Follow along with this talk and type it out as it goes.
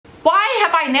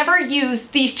I never use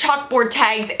these chalkboard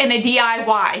tags in a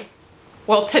DIY?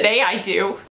 Well, today I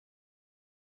do.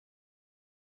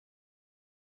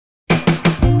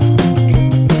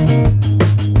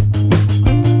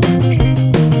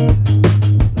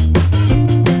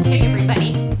 Hey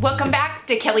everybody, welcome back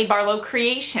to Kelly Barlow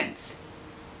Creations.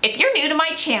 If you're new to my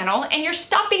channel and you're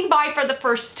stopping by for the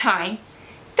first time,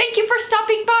 thank you for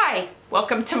stopping by.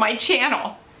 Welcome to my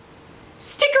channel.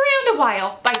 Stick around a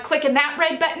while by clicking that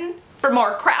red button for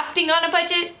more crafting on a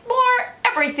budget, more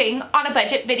everything on a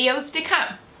budget videos to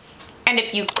come. And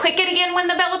if you click it again when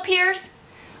the bell appears,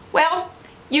 well,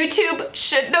 YouTube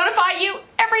should notify you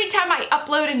every time I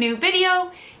upload a new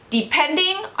video,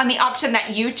 depending on the option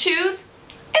that you choose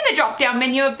in the drop-down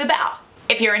menu of the bell.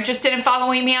 If you're interested in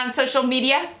following me on social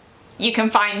media, you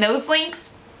can find those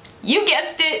links, you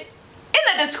guessed it,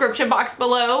 in the description box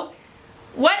below.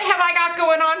 What have I got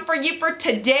going on for you for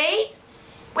today?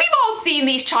 We've all seen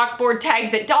these chalkboard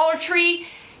tags at Dollar Tree.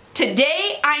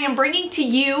 Today I am bringing to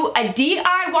you a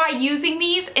DIY using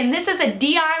these, and this is a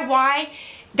DIY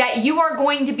that you are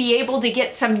going to be able to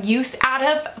get some use out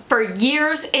of for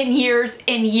years and years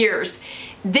and years.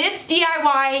 This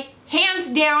DIY,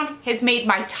 hands down, has made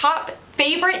my top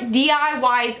favorite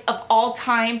DIYs of all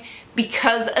time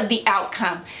because of the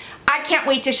outcome. I can't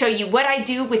wait to show you what I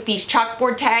do with these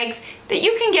chalkboard tags that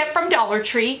you can get from Dollar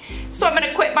Tree. So I'm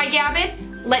gonna quit my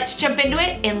gabbing, let's jump into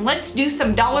it, and let's do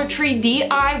some Dollar Tree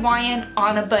DIYing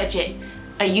on a budget.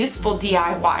 A useful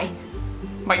DIY.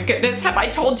 My goodness, have I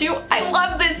told you? I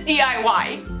love this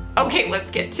DIY. Okay, let's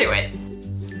get to it.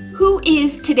 Who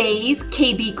is today's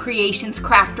KB Creations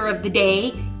Crafter of the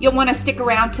Day? You'll want to stick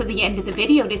around to the end of the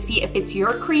video to see if it's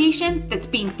your creation that's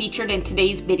being featured in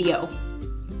today's video.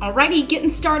 Alrighty,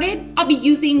 getting started, I'll be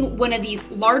using one of these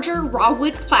larger raw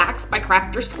wood plaques by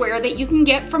Crafter Square that you can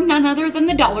get from none other than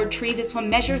the Dollar Tree. This one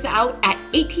measures out at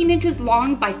 18 inches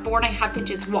long by 4.5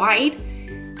 inches wide.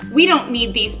 We don't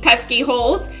need these pesky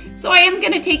holes, so I am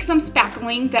going to take some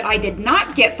spackling that I did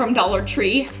not get from Dollar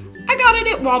Tree. I got it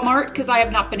at Walmart because I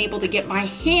have not been able to get my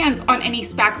hands on any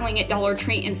spackling at Dollar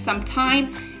Tree in some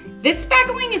time. This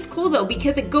spackling is cool though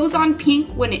because it goes on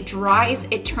pink. When it dries,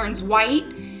 it turns white.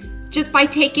 Just by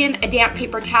taking a damp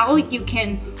paper towel, you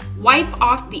can wipe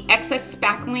off the excess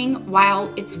spackling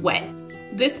while it's wet.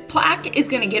 This plaque is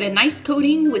going to get a nice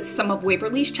coating with some of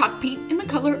Waverly's chalk paint in the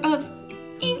color of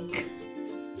ink.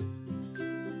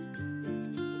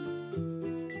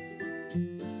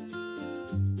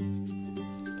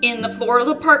 In the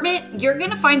floral department, you're going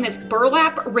to find this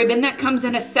burlap ribbon that comes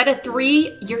in a set of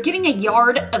 3. You're getting a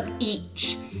yard of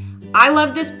each. I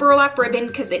love this burlap ribbon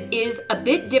because it is a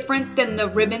bit different than the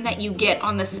ribbon that you get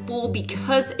on the spool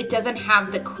because it doesn't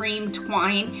have the cream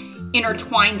twine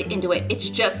intertwined into it. It's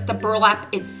just the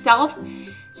burlap itself.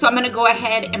 So I'm going to go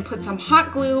ahead and put some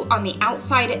hot glue on the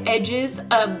outside edges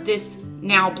of this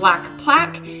now black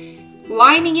plaque,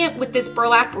 lining it with this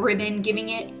burlap ribbon, giving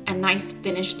it a nice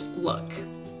finished look.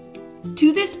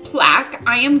 To this plaque,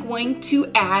 I am going to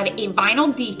add a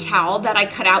vinyl decal that I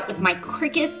cut out with my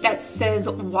Cricut that says,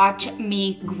 "Watch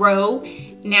Me Grow."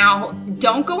 Now,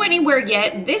 don't go anywhere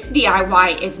yet. This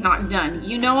DIY is not done.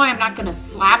 You know I'm not gonna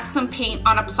slap some paint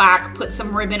on a plaque, put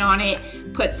some ribbon on it,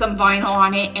 put some vinyl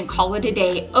on it, and call it a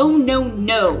day. Oh, no,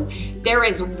 no. There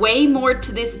is way more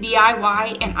to this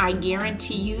DIY, and I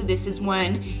guarantee you this is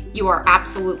one you are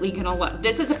absolutely gonna love.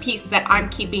 This is a piece that I'm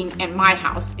keeping in my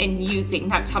house and using.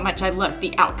 That's how much I love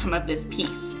the outcome of this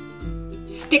piece.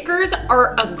 Stickers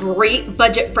are a great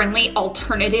budget-friendly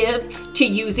alternative to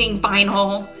using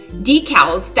vinyl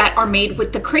decals that are made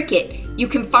with the Cricut. You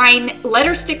can find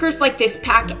letter stickers like this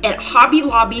pack at Hobby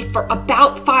Lobby for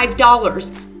about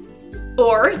 $5.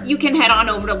 Or you can head on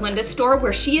over to Linda's store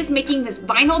where she is making this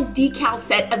vinyl decal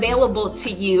set available to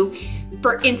you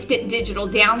for instant digital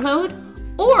download,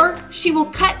 or she will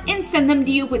cut and send them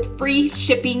to you with free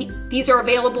shipping. These are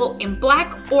available in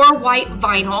black or white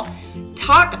vinyl.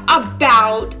 Talk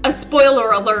about a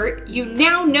spoiler alert. You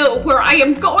now know where I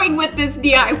am going with this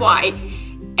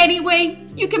DIY. Anyway,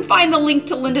 you can find the link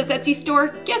to Linda's Etsy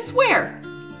store, guess where?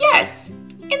 Yes,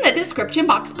 in the description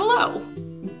box below.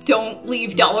 Don't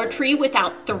leave Dollar Tree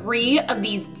without 3 of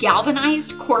these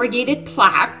galvanized corrugated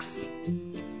plaques.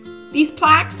 These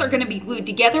plaques are going to be glued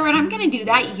together, and I'm going to do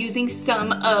that using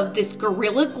some of this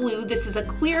Gorilla Glue. This is a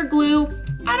clear glue.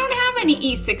 I don't have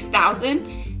any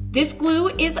E6000. This glue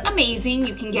is amazing.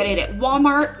 You can get it at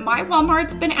Walmart. My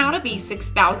Walmart's been out of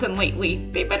E6000 lately.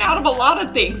 They've been out of a lot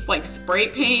of things like spray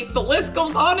paint. The list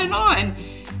goes on and on.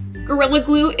 Gorilla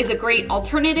Glue is a great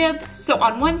alternative. So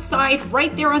on one side,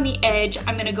 right there on the edge,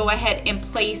 I'm going to go ahead and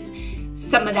place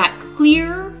some of that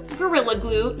clear Gorilla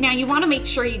Glue. Now you want to make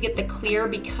sure you get the clear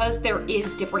because there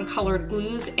is different colored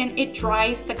glues and it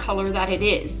dries the color that it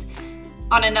is.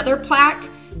 On another plaque,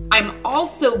 I'm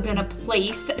also gonna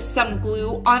place some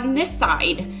glue on this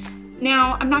side.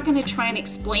 Now, I'm not gonna try and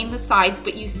explain the sides,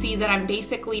 but you see that I'm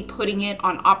basically putting it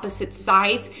on opposite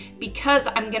sides because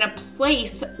I'm gonna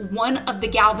place one of the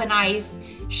galvanized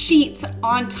sheets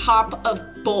on top of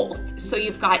both. So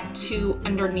you've got two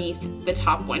underneath the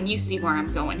top one. You see where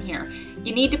I'm going here.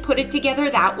 You need to put it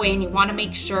together that way, and you wanna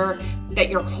make sure that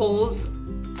your holes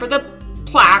for the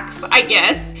plaques, I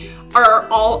guess, are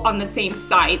all on the same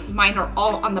side. Mine are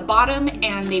all on the bottom,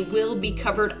 and they will be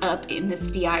covered up in this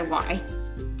DIY.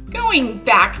 Going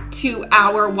back to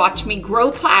our Watch Me Grow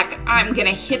plaque, I'm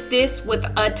gonna hit this with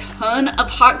a ton of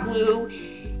hot glue,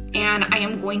 and I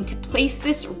am going to place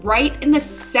this right in the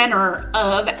center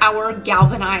of our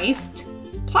galvanized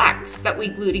plaques that we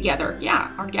glue together. Yeah,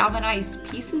 our galvanized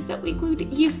pieces that we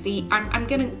glued. You see, I'm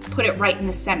gonna put it right in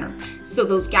the center. So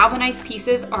those galvanized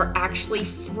pieces are actually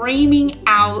framing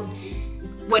out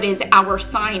what is our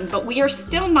sign, but we are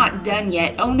still not done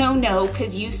yet. Oh no,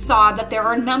 because you saw that there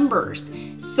are numbers.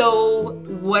 So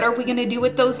what are we gonna do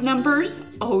with those numbers?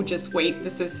 Oh, just wait,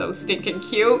 this is so stinking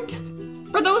cute.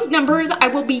 For those numbers, I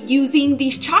will be using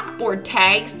these chalkboard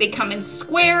tags. They come in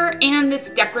square and this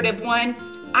decorative one.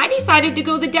 I decided to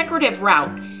go the decorative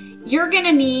route. You're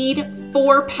gonna need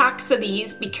 4 packs of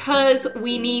these because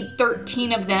we need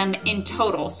 13 of them in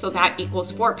total. So that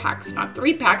equals 4 packs, not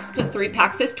 3 packs, because 3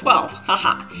 packs is 12,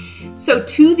 haha. So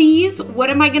to these, what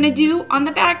am I gonna do? On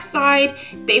the back side,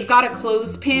 they've got a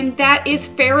clothespin that is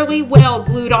fairly well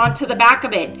glued onto the back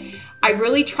of it. I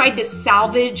really tried to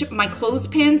salvage my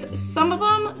clothespins. Some of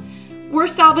them were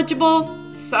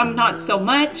salvageable, some not so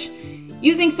much.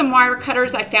 Using some wire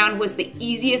cutters I found was the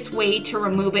easiest way to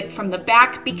remove it from the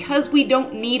back because we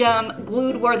don't need them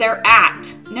glued where they're at.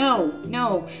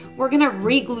 No, we're gonna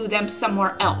re-glue them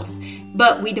somewhere else,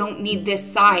 but we don't need this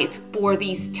size for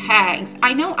these tags.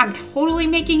 I know I'm totally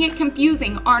making it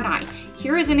confusing, aren't I?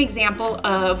 Here is an example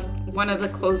of one of the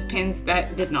clothespins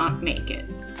that did not make it.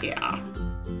 Yeah.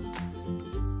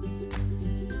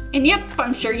 And yep,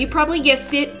 I'm sure you probably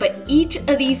guessed it, but each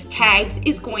of these tags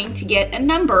is going to get a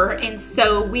number. And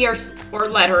so we are, or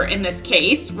letter in this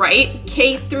case, right?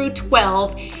 K through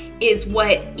 12 is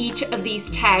what each of these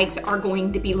tags are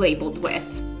going to be labeled with.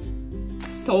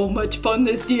 So much fun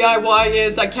this DIY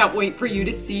is. I can't wait for you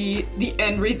to see the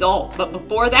end result. But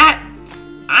before that,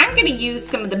 I'm gonna use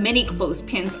some of the mini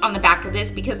clothespins on the back of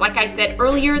this because like I said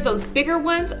earlier, those bigger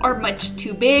ones are much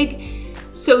too big.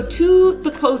 So to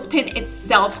the clothespin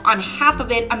itself, on half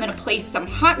of it, I'm gonna place some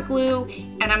hot glue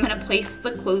and I'm gonna place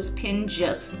the clothespin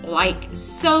just like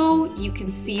so. You can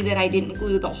see that I didn't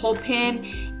glue the whole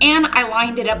pin and I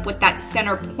lined it up with that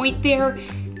center point there.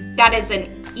 That is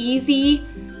an easy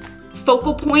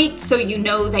focal point so you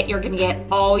know that you're gonna get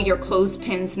all your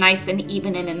clothespins nice and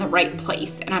even and in the right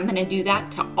place. And I'm gonna do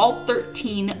that to all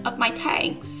 13 of my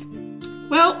tags.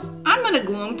 Well, I'm gonna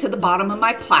glue them to the bottom of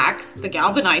my plaques, the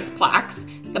galvanized plaques,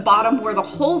 the bottom where the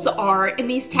holes are, and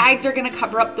these tags are gonna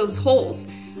cover up those holes.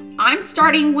 I'm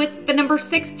starting with the number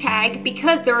 6 tag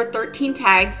because there are 13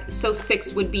 tags, so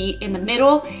 6 would be in the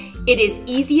middle. It is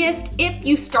easiest if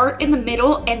you start in the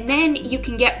middle and then you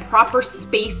can get proper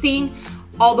spacing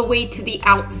all the way to the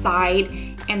outside,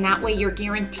 and that way you're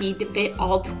guaranteed to fit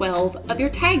all 12 of your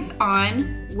tags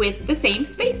on with the same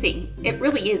spacing. It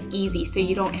really is easy, so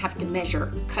you don't have to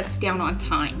measure. Cuts down on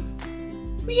time.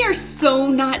 We are so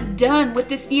not done with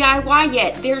this DIY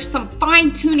yet. There's some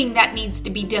fine tuning that needs to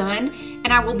be done,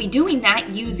 and I will be doing that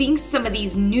using some of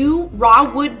these new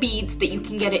raw wood beads that you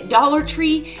can get at Dollar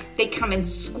Tree. They come in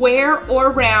square or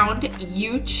round,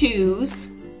 you choose.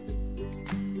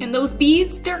 And those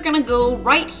beads, they're gonna go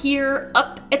right here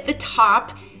up at the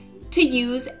top to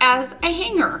use as a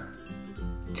hanger.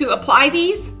 To apply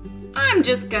these, I'm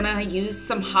just gonna use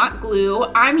some hot glue.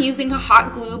 I'm using a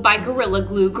hot glue by Gorilla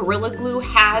Glue. Gorilla Glue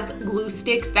has glue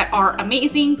sticks that are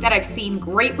amazing, that I've seen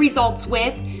great results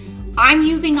with. I'm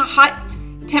using a hot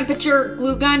temperature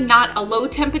glue gun, not a low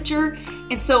temperature.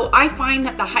 And so I find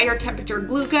that the higher temperature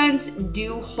glue guns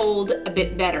do hold a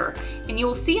bit better. And you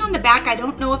will see on the back, I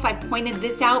don't know if I pointed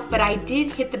this out, but I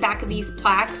did hit the back of these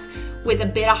plaques with a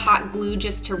bit of hot glue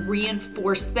just to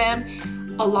reinforce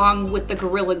them along with the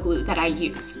Gorilla Glue that I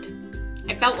used.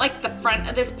 I felt like the front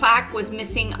of this plaque was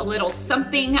missing a little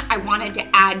something. I wanted to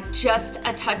add just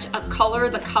a touch of color.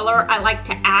 The color I like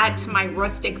to add to my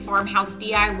rustic farmhouse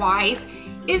DIYs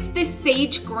is this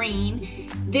sage green.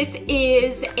 This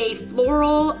is a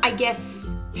floral, I guess,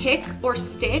 pick or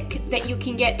stick that you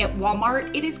can get at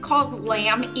Walmart. It is called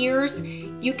lamb ears.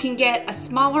 You can get a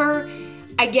smaller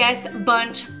I guess,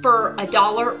 bunch for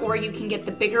 $1, or you can get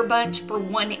the bigger bunch for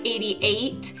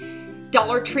 $1.88.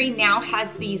 Dollar Tree now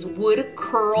has these wood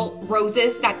curl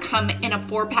roses that come in a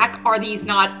 4-pack. Are these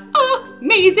not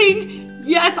amazing?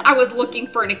 Yes, I was looking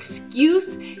for an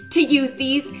excuse to use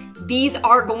these. These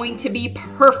are going to be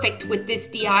perfect with this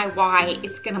DIY.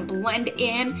 It's gonna blend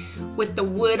in with the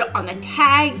wood on the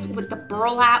tags, with the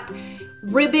burlap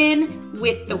ribbon,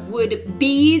 with the wood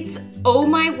beads. Oh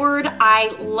my word, I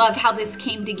love how this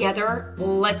came together.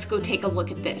 Let's go take a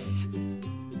look at this.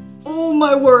 Oh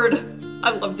my word, I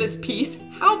love this piece.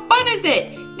 How fun is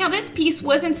it? Now this piece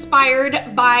was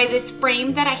inspired by this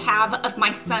frame that I have of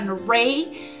my son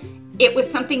Ray. It was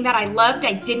something that I loved.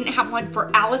 I didn't have one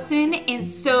for Allison, and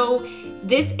so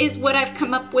this is what I've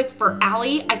come up with for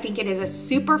Allie. I think it is a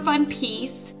super fun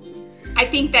piece. I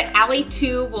think that Allie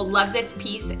too will love this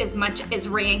piece as much as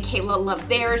Ray and Kayla love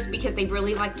theirs, because they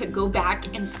really like to go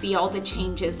back and see all the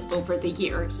changes over the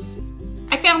years.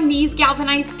 I found these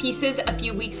galvanized pieces a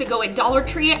few weeks ago at Dollar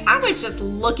Tree. I was just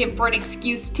looking for an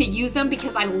excuse to use them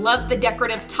because I love the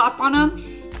decorative top on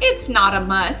them. It's not a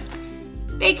must.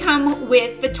 They come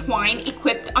with the twine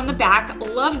equipped on the back.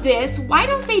 Love this. Why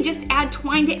don't they just add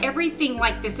twine to everything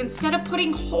like this instead of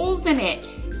putting holes in it?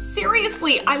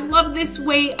 Seriously, I love this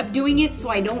way of doing it so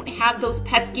I don't have those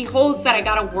pesky holes that I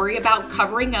gotta worry about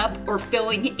covering up or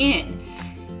filling in.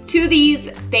 To these,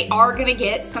 they are gonna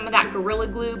get some of that Gorilla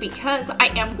Glue because I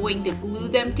am going to glue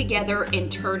them together, in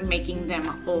turn making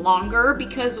them longer.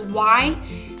 Because why?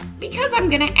 Because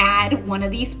I'm gonna add one of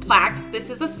these plaques.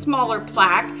 This is a smaller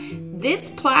plaque. This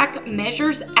plaque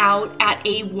measures out at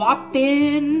a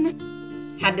whopping,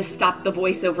 had to stop the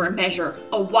voiceover and measure,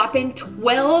 a whopping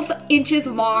 12 inches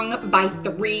long by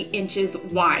 3 inches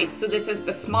wide. So this is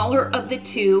the smaller of the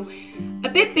two, a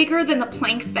bit bigger than the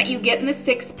planks that you get in the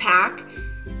 6-pack.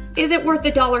 Is it worth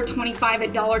 $1.25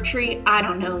 at Dollar Tree? I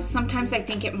don't know. Sometimes I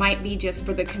think it might be just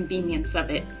for the convenience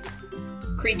of it.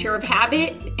 Creature of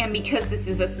habit, and because this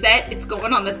is a set, it's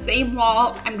going on the same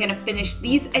wall. I'm gonna finish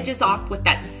these edges off with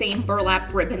that same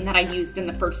burlap ribbon that I used in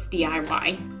the first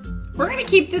DIY. We're gonna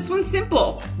keep this one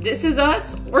simple. This is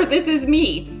us, or this is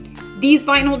me. These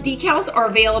vinyl decals are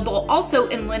available also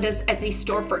in Linda's Etsy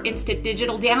store for instant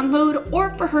digital download,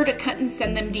 or for her to cut and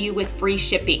send them to you with free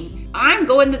shipping. I'm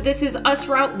going the This Is Us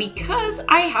route because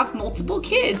I have multiple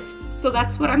kids, so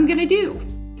that's what I'm gonna do.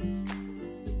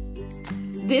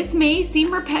 This may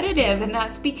seem repetitive, and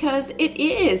that's because it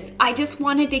is. I just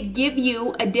wanted to give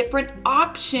you a different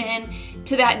option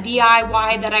to that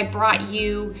DIY that I brought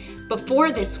you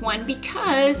before this one,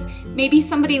 because maybe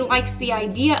somebody likes the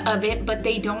idea of it, but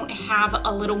they don't have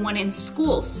a little one in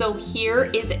school. So here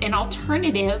is an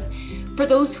alternative for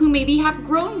those who maybe have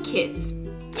grown kids.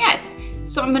 Yes,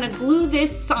 so I'm gonna glue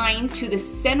this sign to the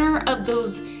center of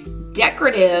those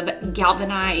decorative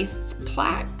galvanized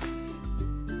plaques.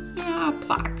 Yeah,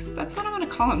 plaques. That's what I want to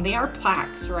call them. They are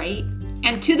plaques, right?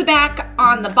 And to the back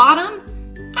on the bottom,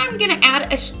 I'm gonna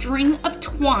add a string of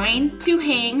twine to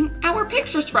hang our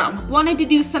pictures from. Wanted to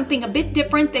do something a bit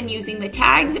different than using the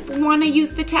tags. If we want to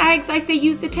use the tags, I say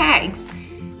use the tags.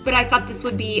 But I thought this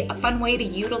would be a fun way to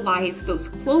utilize those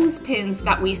clothespins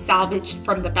that we salvaged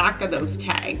from the back of those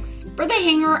tags. For the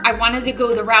hanger, I wanted to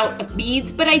go the route of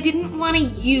beads, but I didn't want to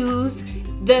use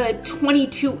the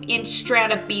 22-inch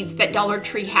strand of beads that Dollar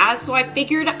Tree has, so I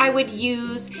figured I would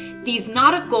use these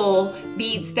nautical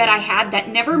beads that I had that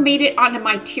never made it onto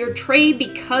my tier tray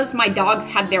because my dogs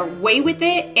had their way with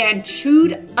it and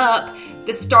chewed up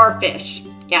the starfish.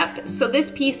 Yep, so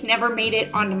this piece never made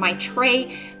it onto my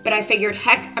tray, but I figured,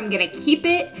 heck, I'm gonna keep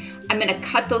it. I'm gonna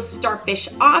cut those starfish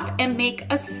off and make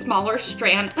a smaller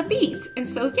strand of beads. And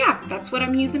so yeah, that's what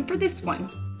I'm using for this one.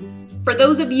 For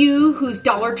those of you whose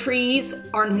Dollar Trees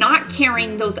are not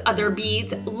carrying those other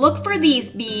beads, look for these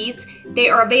beads. They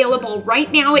are available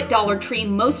right now at Dollar Tree.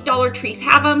 Most Dollar Trees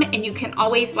have them, and you can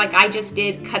always, like I just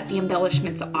did, cut the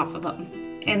embellishments off of them.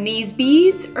 And these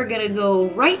beads are gonna go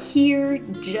right here,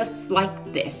 just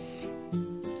like this.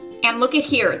 And look at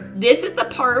here, this is the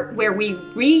part where we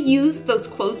reuse those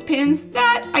clothespins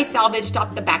that I salvaged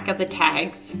off the back of the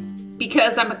tags.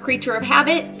 Because I'm a creature of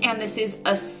habit, and this is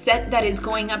a set that is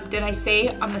going up, did I say,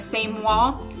 on the same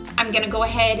wall, I'm gonna go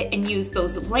ahead and use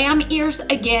those lamb ears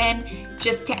again,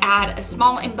 just to add a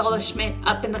small embellishment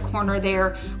up in the corner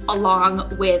there,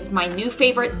 along with my new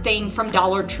favorite thing from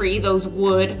Dollar Tree, those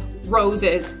wood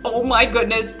roses. Oh my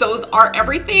goodness, those are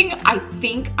everything. I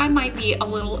think I might be a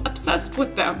little obsessed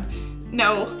with them.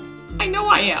 No, I know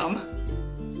I am.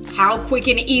 how quick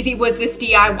and easy was this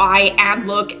DIY, and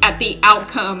look at the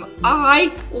outcome.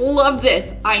 I love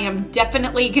this. I am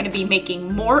definitely gonna be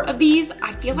making more of these.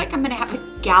 I feel like I'm gonna have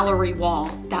a gallery wall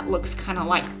that looks kind of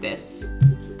like this.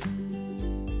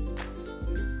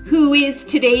 Who is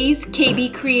today's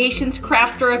KB Creations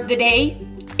Crafter of the Day?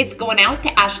 It's going out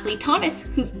to Ashley Thomas,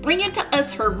 who's bringing to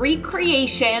us her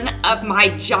recreation of my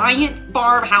giant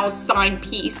farmhouse sign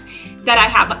piece that I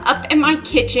have up in my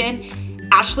kitchen.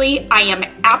 Ashley, I am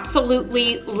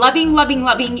absolutely loving, loving,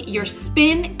 loving your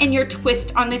spin and your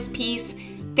twist on this piece.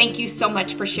 Thank you so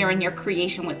much for sharing your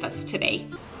creation with us today.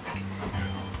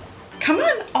 Come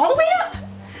on, all the way up.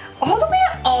 All the way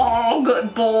up. Oh,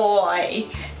 good boy.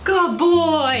 Good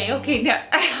boy. Okay, now.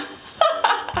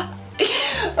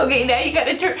 Okay, now you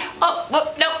gotta turn.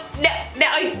 Oh,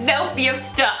 no, you're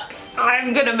stuck.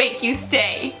 I'm gonna make you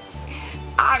stay.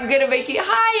 I'm gonna make you.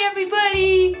 Hi,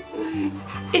 everybody.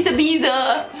 It's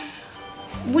Ibiza.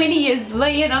 Winnie is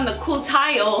laying on the cool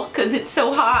tile because it's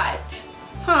so hot.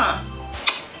 Huh.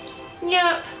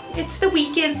 Yep, it's the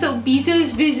weekend, so Ibiza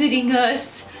is visiting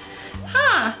us.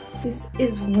 Huh. This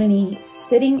is Winnie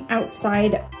sitting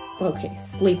outside, okay,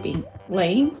 sleeping,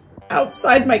 laying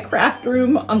outside my craft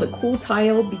room on the cool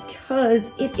tile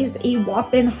because it is a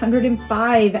whopping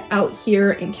 105 out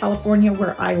here in California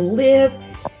where I live.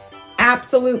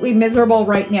 Absolutely miserable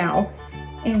right now.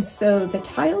 And so the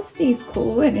tile stays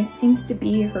cool and it seems to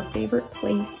be her favorite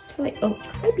place to like, oh,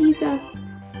 hi Biza.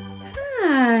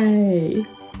 Hi.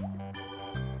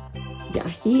 Yeah,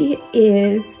 he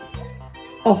is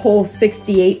a whole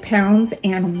 68 pounds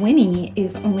and Winnie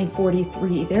is only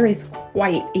 43. There is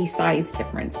quite a size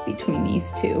difference between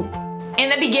these two. In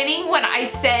the beginning, when I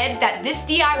said that this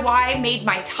DIY made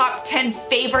my top 10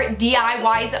 favorite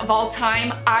DIYs of all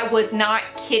time, I was not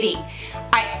kidding.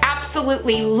 I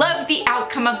absolutely love the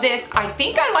outcome of this. I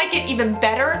think I like it even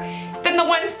better than the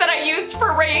ones that I used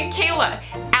for Ray and Kayla.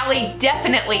 Allie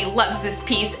definitely loves this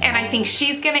piece and I think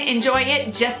she's gonna enjoy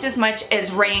it just as much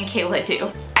as Ray and Kayla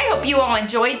do. I hope you all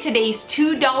enjoyed today's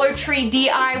 $2 Tree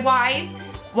DIYs,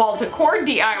 wall decor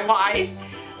DIYs.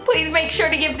 Please make sure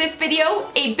to give this video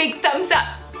a big thumbs up.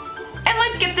 And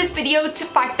let's get this video to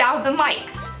 5,000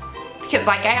 likes. Because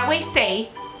like I always say,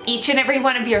 each and every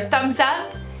one of your thumbs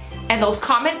up and those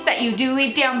comments that you do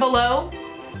leave down below,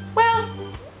 well,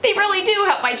 they really do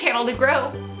help my channel to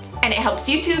grow. And it helps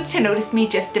YouTube to notice me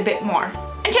just a bit more.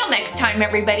 Until next time,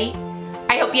 everybody,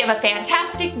 I hope you have a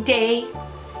fantastic day.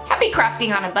 Happy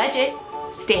crafting on a budget.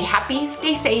 Stay happy,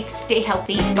 stay safe, stay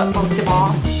healthy, but most of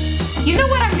all, you know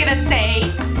what I'm gonna say.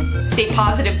 Stay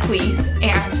positive, please,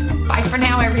 and bye for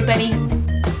now, everybody.